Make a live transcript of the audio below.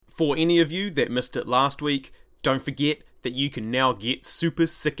For any of you that missed it last week, don't forget that you can now get super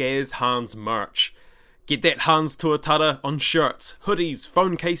sick-ass Hans merch. Get that Hans Tuatara on shirts, hoodies,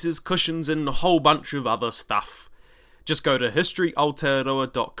 phone cases, cushions, and a whole bunch of other stuff. Just go to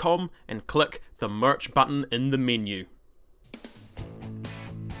historyaotaroa.com and click the merch button in the menu.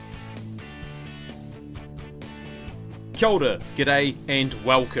 Kia ora, g'day, and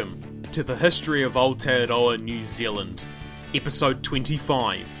welcome to the History of Aotearoa New Zealand, Episode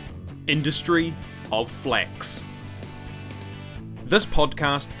 25, Industry of Flax. This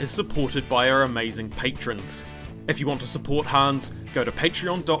podcast is supported by our amazing patrons. If you want to support Hans, go to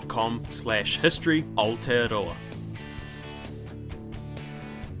patreon.com/historyaotaroa.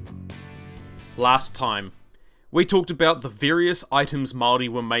 Last time, we talked about the various items Māori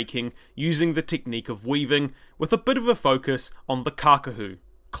were making using the technique of weaving, with a bit of a focus on the kakahu,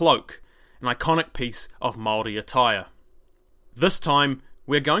 cloak, an iconic piece of Māori attire. This time,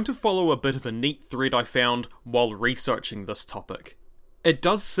 we're going to follow a bit of a neat thread I found while researching this topic. It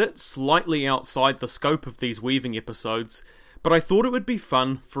does sit slightly outside the scope of these weaving episodes, but I thought it would be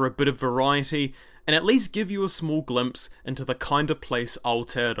fun for a bit of variety and at least give you a small glimpse into the kind of place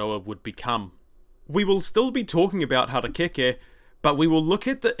Aotearoa would become. We will still be talking about harakeke, but we will look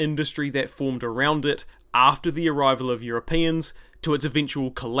at the industry that formed around it after the arrival of Europeans to its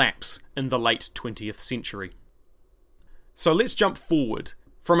eventual collapse in the late 20th century. So let's jump forward,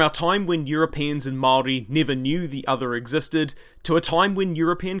 from our time when Europeans and Māori never knew the other existed, to a time when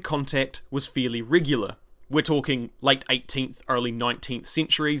European contact was fairly regular. We're talking late 18th, early 19th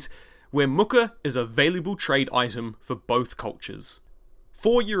centuries, where muka is a valuable trade item for both cultures.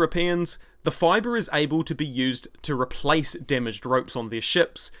 For Europeans, the fibre is able to be used to replace damaged ropes on their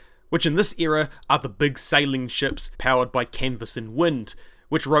ships, which in this era are the big sailing ships powered by canvas and wind,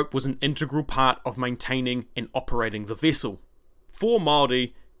 which rope was an integral part of maintaining and operating the vessel. For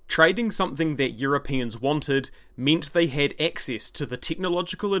Māori, trading something that Europeans wanted meant they had access to the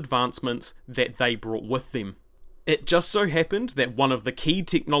technological advancements that they brought with them. It just so happened that one of the key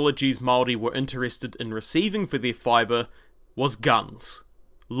technologies Māori were interested in receiving for their fibre was guns.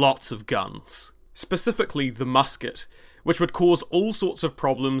 Lots of guns. Specifically the musket, which would cause all sorts of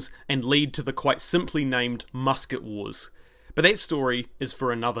problems and lead to the quite simply named Musket Wars. But that story is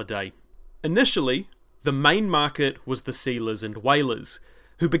for another day. Initially, the main market was the sealers and whalers,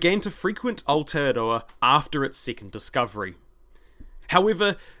 who began to frequent Aotearoa after its second discovery.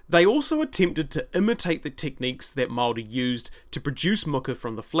 However, they also attempted to imitate the techniques that Māori used to produce muka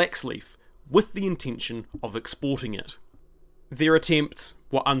from the flax leaf, with the intention of exporting it. Their attempts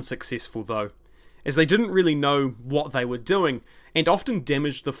were unsuccessful though, as they didn't really know what they were doing, and often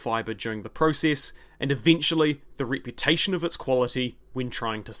damaged the fibre during the process, and eventually the reputation of its quality when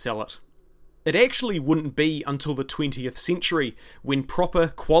trying to sell it. It actually wouldn't be until the 20th century when proper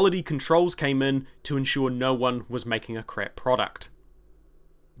quality controls came in to ensure no one was making a crap product.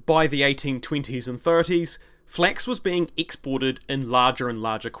 By the 1820s and 30s, flax was being exported in larger and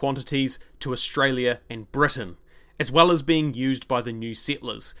larger quantities to Australia and Britain, as well as being used by the new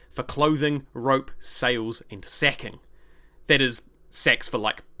settlers for clothing, rope, sails, and sacking. That is, sacks for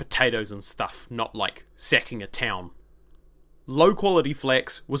like potatoes and stuff, not like sacking a town. Low quality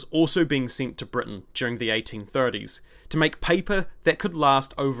flax was also being sent to Britain during the 1830s to make paper that could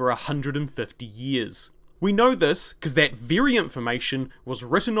last over 150 years. We know this because that very information was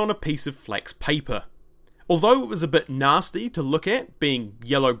written on a piece of flax paper. Although it was a bit nasty to look at, being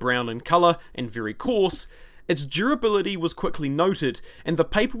yellow-brown in colour and very coarse, its durability was quickly noted, and the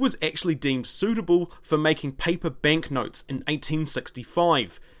paper was actually deemed suitable for making paper banknotes in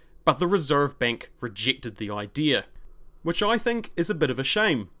 1865, but the Reserve Bank rejected the idea, which I think is a bit of a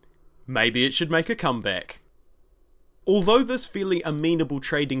shame. Maybe it should make a comeback. Although this fairly amenable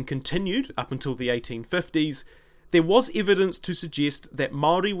trading continued up until the 1850s, there was evidence to suggest that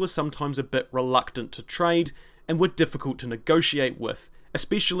Māori were sometimes a bit reluctant to trade and were difficult to negotiate with,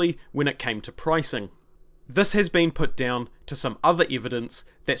 especially when it came to pricing. This has been put down to some other evidence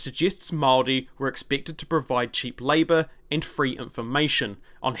that suggests Māori were expected to provide cheap labour and free information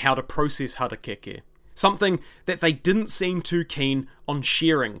on how to process harakeke, something that they didn't seem too keen on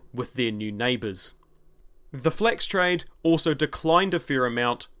sharing with their new neighbours. The flax trade also declined a fair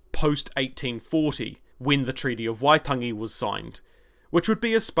amount post-1840, when the Treaty of Waitangi was signed, which would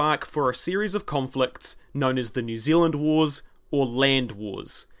be a spark for a series of conflicts known as the New Zealand Wars or Land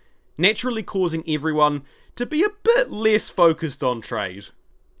Wars, naturally causing everyone to be a bit less focused on trade.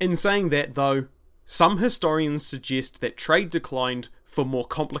 In saying that though, some historians suggest that trade declined for more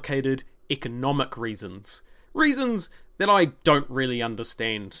complicated economic reasons that I don't really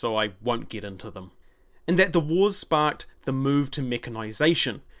understand, so I won't get into them, and that the wars sparked the move to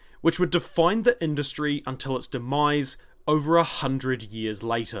mechanisation, which would define the industry until its demise over 100 years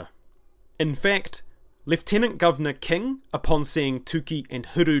later. In fact, Lieutenant Governor King, upon seeing Tuki and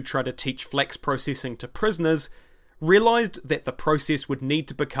Huru try to teach flax processing to prisoners, realised that the process would need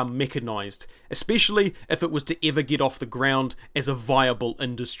to become mechanised, especially if it was to ever get off the ground as a viable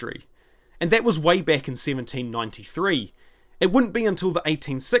industry. And that was way back in 1793. It wouldn't be until the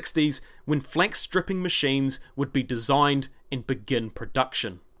 1860s when flax stripping machines would be designed and begin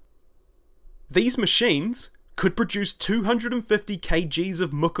production. These machines could produce 250 kgs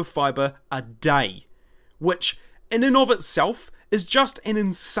of muka fibre a day, which in and of itself is just an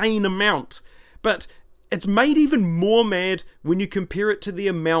insane amount, but it's made even more mad when you compare it to the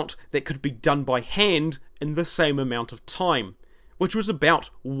amount that could be done by hand in the same amount of time, which was about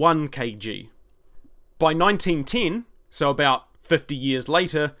 1 kg. By 1910, so about 50 years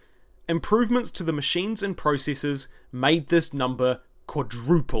later, improvements to the machines and processes made this number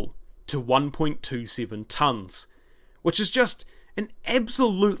quadruple to 1.27 tonnes, which is just an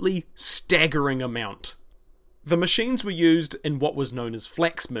absolutely staggering amount. The machines were used in what was known as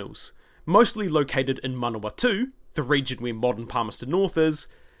flax mills, mostly located in Manawatu, the region where modern Palmerston North is,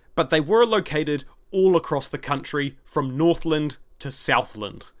 but they were located all across the country from Northland to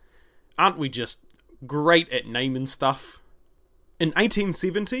Southland. Aren't we just great at naming stuff? In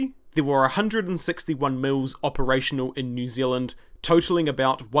 1870, there were 161 mills operational in New Zealand, totalling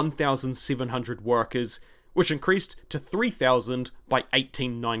about 1,700 workers, which increased to 3,000 by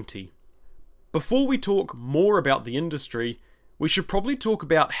 1890. Before we talk more about the industry, we should probably talk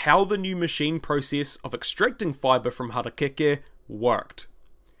about how the new machine process of extracting fibre from harakeke worked.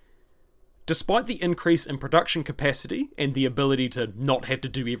 Despite the increase in production capacity and the ability to not have to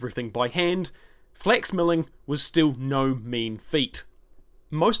do everything by hand, flax milling was still no mean feat.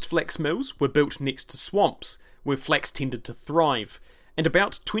 Most flax mills were built next to swamps, where flax tended to thrive, and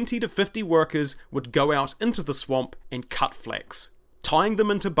about 20 to 50 workers would go out into the swamp and cut flax, tying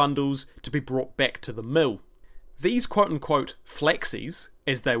them into bundles to be brought back to the mill. These quote-unquote flaxies,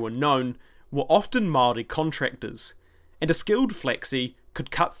 as they were known, were often Māori contractors, and a skilled flaxie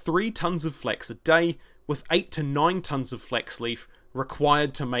could cut 3 tonnes of flax a day, with 8 to 9 tonnes of flax leaf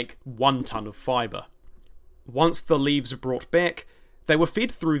required to make 1 tonne of fibre. Once the leaves were brought back, they were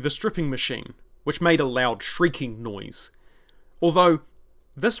fed through the stripping machine, which made a loud shrieking noise. Although,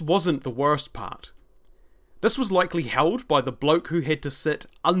 this wasn't the worst part. This was likely held by the bloke who had to sit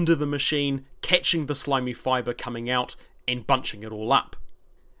under the machine, catching the slimy fibre coming out and bunching it all up.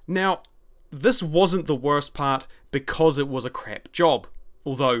 Now, this wasn't the worst part because it was a crap job,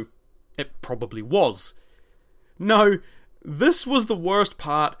 although it probably was. No, this was the worst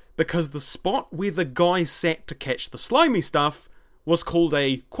part because the spot where the guy sat to catch the slimy stuff was called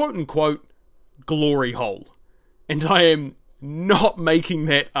a quote-unquote glory hole. And I am not making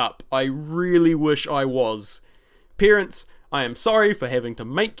that up. I really wish I was. Parents, I am sorry for having to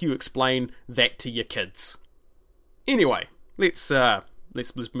make you explain that to your kids. Anyway, let's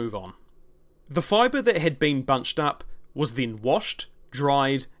move on. The fibre that had been bunched up was then washed,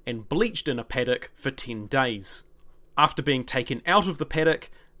 dried, and bleached in a paddock for 10 days. After being taken out of the paddock,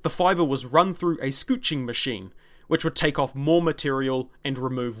 the fibre was run through a scooching machine, which would take off more material and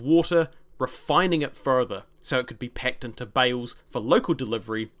remove water, refining it further so it could be packed into bales for local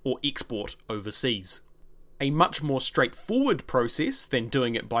delivery or export overseas. A much more straightforward process than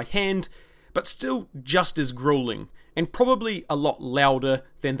doing it by hand, but still just as grueling, and probably a lot louder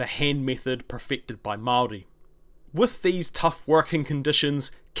than the hand method perfected by Māori. With these tough working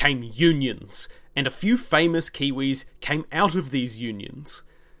conditions came unions, and a few famous Kiwis came out of these unions.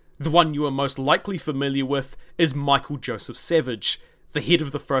 The one you are most likely familiar with is Michael Joseph Savage, the head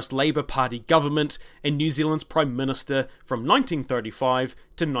of the first Labour Party government and New Zealand's Prime Minister from 1935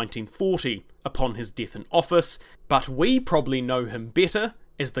 to 1940, upon his death in office, but we probably know him better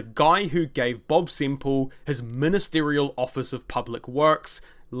as the guy who gave Bob Semple his ministerial Office of Public Works,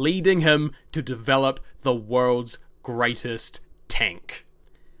 leading him to develop the world's greatest tank.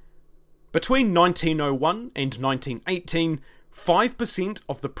 Between 1901 and 1918, 5%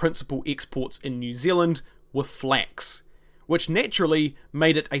 of the principal exports in New Zealand were flax, which naturally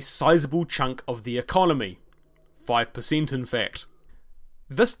made it a sizable chunk of the economy. 5% in fact.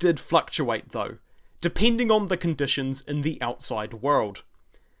 This did fluctuate though, depending on the conditions in the outside world.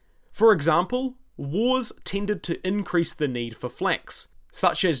 For example, wars tended to increase the need for flax,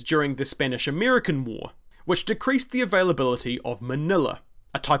 such as during the Spanish-American War, which decreased the availability of manila,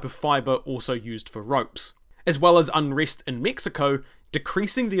 a type of fibre also used for ropes, as well as unrest in Mexico,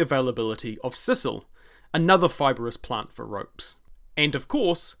 decreasing the availability of sisal, another fibrous plant for ropes. And of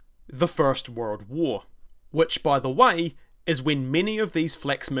course, the First World War, which by the way, is when many of these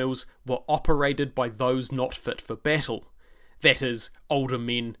flax mills were operated by those not fit for battle, that is, older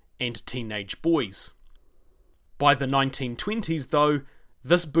men and teenage boys. By the 1920s, though,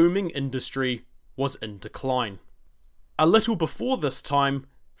 this booming industry was in decline. A little before this time,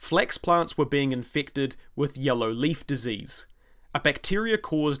 flax plants were being infected with yellow leaf disease, a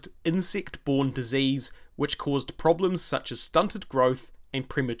bacteria-caused insect-borne disease which caused problems such as stunted growth and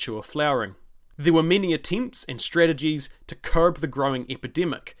premature flowering. There were many attempts and strategies to curb the growing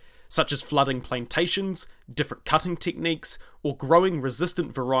epidemic, such as flooding plantations, different cutting techniques, or growing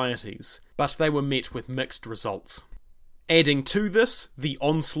resistant varieties, but they were met with mixed results. Adding to this the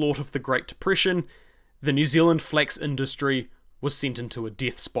onslaught of the Great Depression, the New Zealand flax industry was sent into a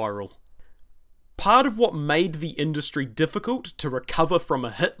death spiral. Part of what made the industry difficult to recover from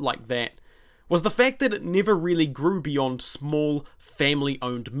a hit like that was the fact that it never really grew beyond small,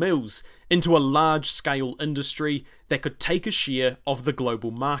 family-owned mills into a large-scale industry that could take a share of the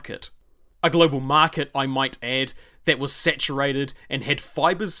global market. A global market, I might add, that was saturated and had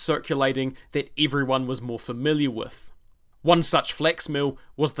fibres circulating that everyone was more familiar with. One such flax mill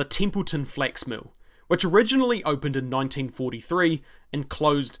was the Templeton Flax Mill, which originally opened in 1943 and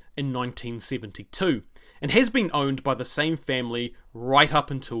closed in 1972, and has been owned by the same family right up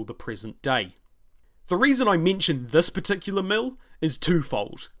until the present day. The reason I mention this particular mill is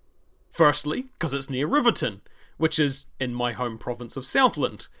twofold. Firstly, because it's near Riverton, which is in my home province of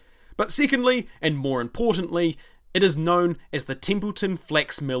Southland. But secondly, and more importantly, it is known as the Templeton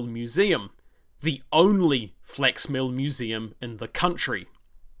Flax Mill Museum, the only flax mill museum in the country.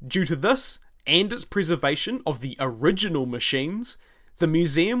 Due to this, and its preservation of the original machines, the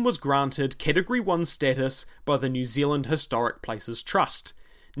museum was granted Category 1 status by the New Zealand Historic Places Trust,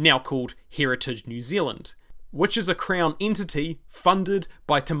 now called Heritage New Zealand, which is a Crown entity funded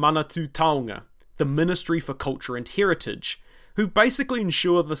by Te Manatu Taonga, the Ministry for Culture and Heritage, who basically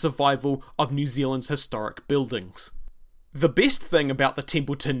ensure the survival of New Zealand's historic buildings. The best thing about the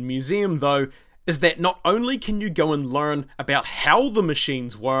Templeton Museum, though, is that not only can you go and learn about how the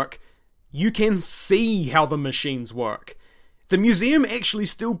machines work, you can see how the machines work. The museum actually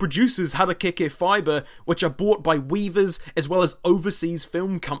still produces harakeke fibre, which are bought by weavers as well as overseas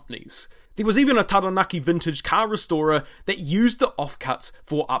film companies. There was even a Taranaki vintage car restorer that used the offcuts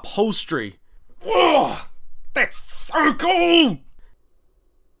for upholstery. Whoa! That's so cool!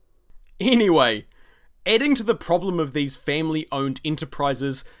 Anyway, adding to the problem of these family-owned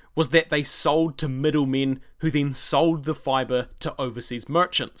enterprises was that they sold to middlemen who then sold the fibre to overseas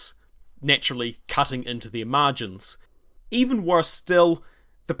merchants, naturally cutting into their margins. Even worse still,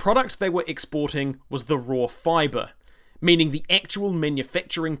 the product they were exporting was the raw fibre, meaning the actual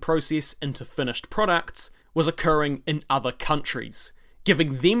manufacturing process into finished products was occurring in other countries,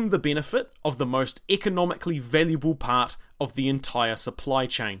 giving them the benefit of the most economically valuable part of the entire supply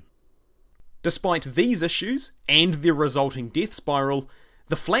chain. Despite these issues, and their resulting death spiral,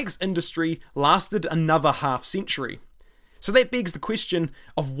 the flax industry lasted another half-century. So that begs the question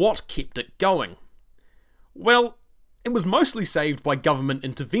of what kept it going. Well, it was mostly saved by government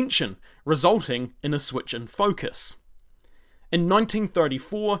intervention, resulting in a switch in focus. In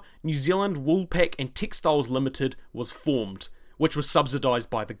 1934, New Zealand Woolpack and Textiles Limited was formed, which was subsidised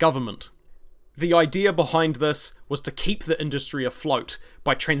by the government. The idea behind this was to keep the industry afloat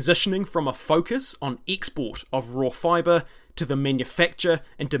by transitioning from a focus on export of raw fibre to the manufacture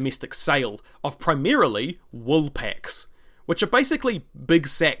and domestic sale of primarily wool packs, which are basically big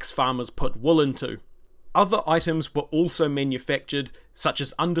sacks farmers put wool into. Other items were also manufactured, such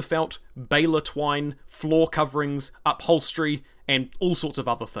as underfelt, baler twine, floor coverings, upholstery, and all sorts of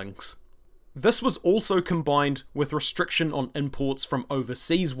other things. This was also combined with restriction on imports from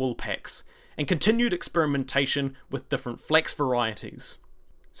overseas wool packs, and continued experimentation with different flax varieties.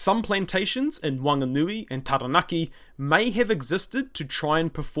 Some plantations in Wanganui and Taranaki may have existed to try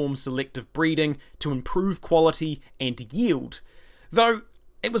and perform selective breeding to improve quality and yield, though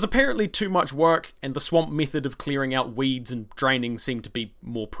it was apparently too much work and the swamp method of clearing out weeds and draining seemed to be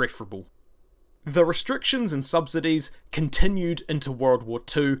more preferable. The restrictions and subsidies continued into World War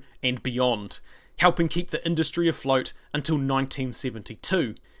II and beyond, helping keep the industry afloat until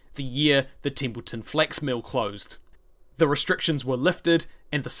 1972, the year the Templeton Flax Mill closed. The restrictions were lifted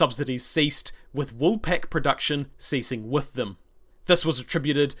and the subsidies ceased, with woolpack production ceasing with them. This was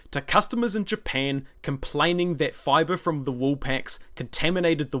attributed to customers in Japan complaining that fibre from the wool packs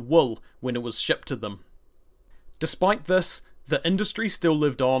contaminated the wool when it was shipped to them. Despite this, the industry still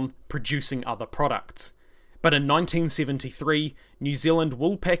lived on, producing other products. But in 1973, New Zealand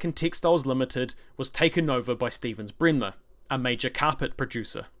Woolpack and Textiles Limited was taken over by Stevens Brenmer, a major carpet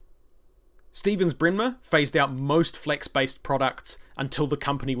producer. Stevens Brenmer phased out most flax-based products until the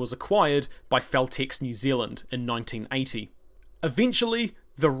company was acquired by Feltex New Zealand in 1980. Eventually,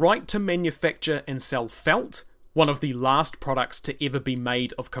 the right to manufacture and sell felt, one of the last products to ever be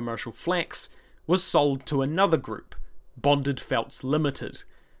made of commercial flax, was sold to another group, Bonded Felts Limited,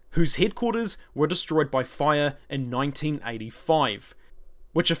 whose headquarters were destroyed by fire in 1985,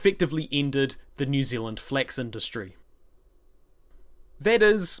 which effectively ended the New Zealand flax industry. That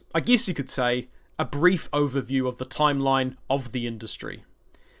is, I guess you could say, a brief overview of the timeline of the industry.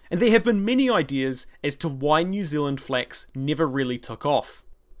 And there have been many ideas as to why New Zealand flax never really took off.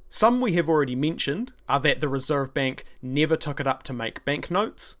 Some we have already mentioned are that the Reserve Bank never took it up to make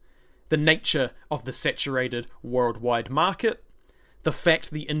banknotes, the nature of the saturated worldwide market, the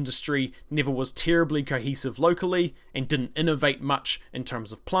fact the industry never was terribly cohesive locally and didn't innovate much in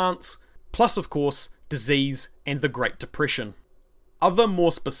terms of plants, plus of course disease and the Great Depression. Other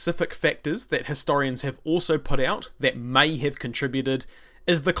more specific factors that historians have also put out that may have contributed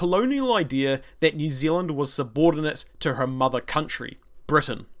is the colonial idea that New Zealand was subordinate to her mother country,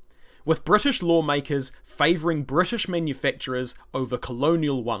 Britain, with British lawmakers favouring British manufacturers over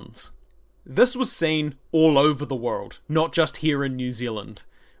colonial ones. This was seen all over the world, not just here in New Zealand,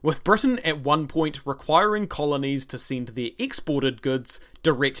 with Britain at one point requiring colonies to send their exported goods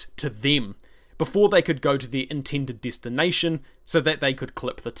direct to them, before they could go to their intended destination so that they could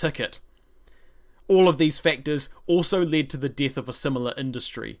clip the ticket. All of these factors also led to the death of a similar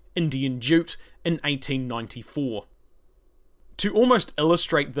industry, Indian jute, in 1894. To almost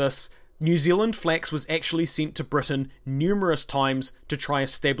illustrate this, New Zealand flax was actually sent to Britain numerous times to try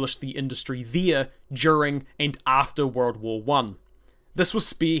establish the industry there during and after World War I. This was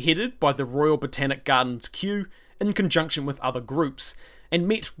spearheaded by the Royal Botanic Gardens Kew in conjunction with other groups, and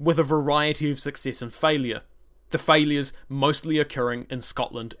met with a variety of success and failure, the failures mostly occurring in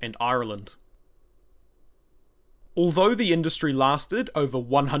Scotland and Ireland. Although the industry lasted over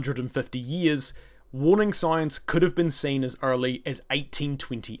 150 years, warning signs could have been seen as early as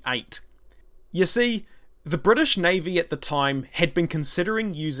 1828. You see, the British Navy at the time had been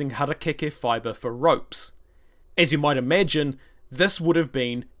considering using harakeke fibre for ropes. As you might imagine, this would have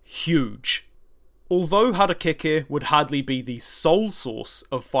been huge. Although harakeke would hardly be the sole source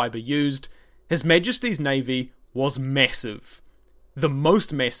of fibre used, His Majesty's Navy was massive. The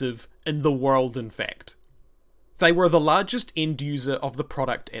most massive in the world, in fact. They were the largest end user of the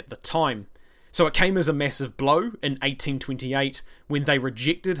product at the time, so it came as a massive blow in 1828 when they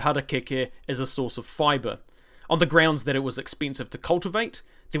rejected harakeke as a source of fibre, on the grounds that it was expensive to cultivate,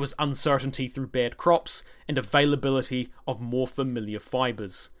 there was uncertainty through bad crops, and availability of more familiar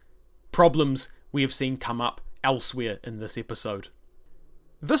fibres. Problems we have seen come up elsewhere in this episode.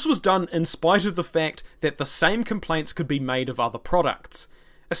 This was done in spite of the fact that the same complaints could be made of other products,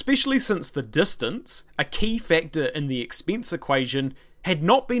 especially since the distance, a key factor in the expense equation, had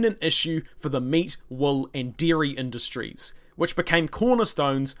not been an issue for the meat, wool and dairy industries, which became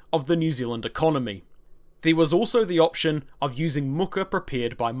cornerstones of the New Zealand economy. There was also the option of using muka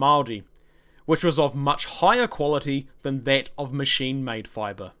prepared by Māori, which was of much higher quality than that of machine-made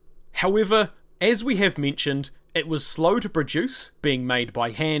fibre. However, as we have mentioned, it was slow to produce, being made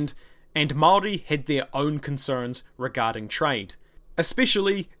by hand, and Māori had their own concerns regarding trade,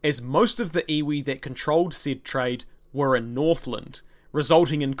 especially as most of the iwi that controlled said trade were in Northland,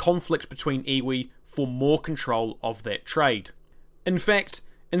 resulting in conflict between iwi for more control of that trade. In fact,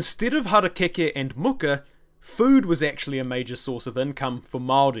 instead of harakeke and muka, food was actually a major source of income for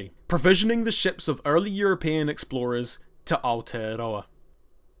Māori, provisioning the ships of early European explorers to Aotearoa.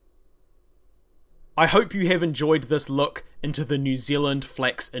 I hope you have enjoyed this look into the New Zealand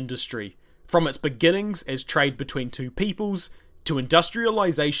flax industry, from its beginnings as trade between two peoples, to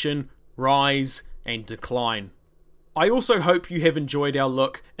industrialisation, rise, and decline. I also hope you have enjoyed our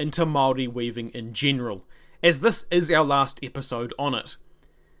look into Māori weaving in general, as this is our last episode on it.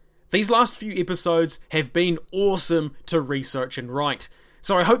 These last few episodes have been awesome to research and write,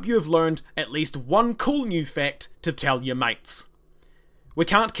 so I hope you have learned at least one cool new fact to tell your mates. We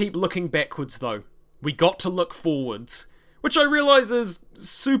can't keep looking backwards though. We got to look forwards, which I realise is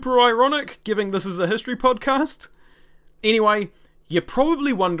super ironic, given this is a history podcast. Anyway, you're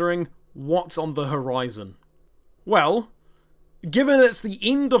probably wondering what's on the horizon. Well, given it's the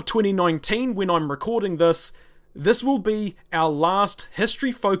end of 2019 when I'm recording this, this will be our last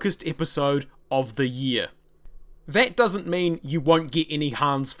history-focused episode of the year. That doesn't mean you won't get any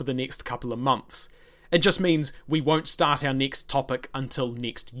Hans for the next couple of months. It just means we won't start our next topic until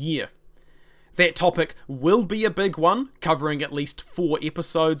next year. That topic will be a big one, covering at least 4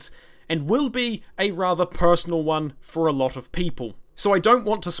 episodes, and will be a rather personal one for a lot of people. So I don't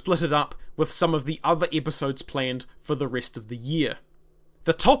want to split it up with some of the other episodes planned for the rest of the year.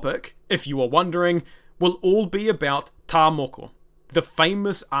 The topic, if you are wondering, will all be about tā moko, the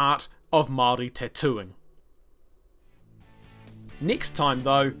famous art of Māori tattooing. Next time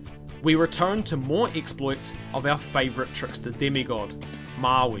though, we return to more exploits of our favourite trickster demigod,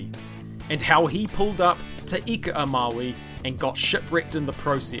 Maui, and how he pulled up to Ika Maui and got shipwrecked in the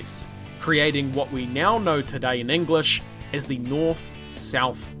process, creating what we now know today in English as the North,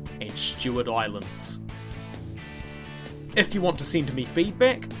 South and Stewart Islands. If you want to send me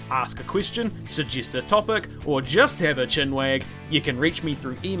feedback, ask a question, suggest a topic, or just have a chinwag, you can reach me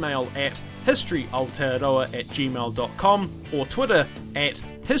through email at historyaotaroa@gmail.com or Twitter at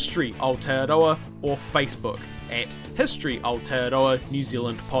historyaotaroa or Facebook at History Aotearoa New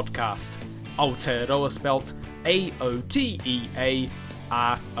Zealand Podcast. Aotearoa spelt Aotearoa.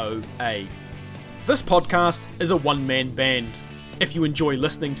 This podcast is a one-man band. If you enjoy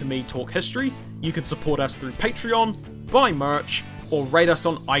listening to me talk history, you can support us through Patreon, buy merch, or rate us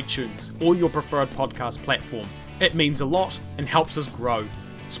on iTunes or your preferred podcast platform. It means a lot and helps us grow,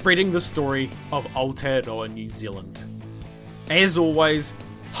 spreading the story of Aotearoa New Zealand. As always,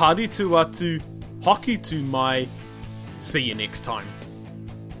 haere tu atu, hoki tu mai, see you next time.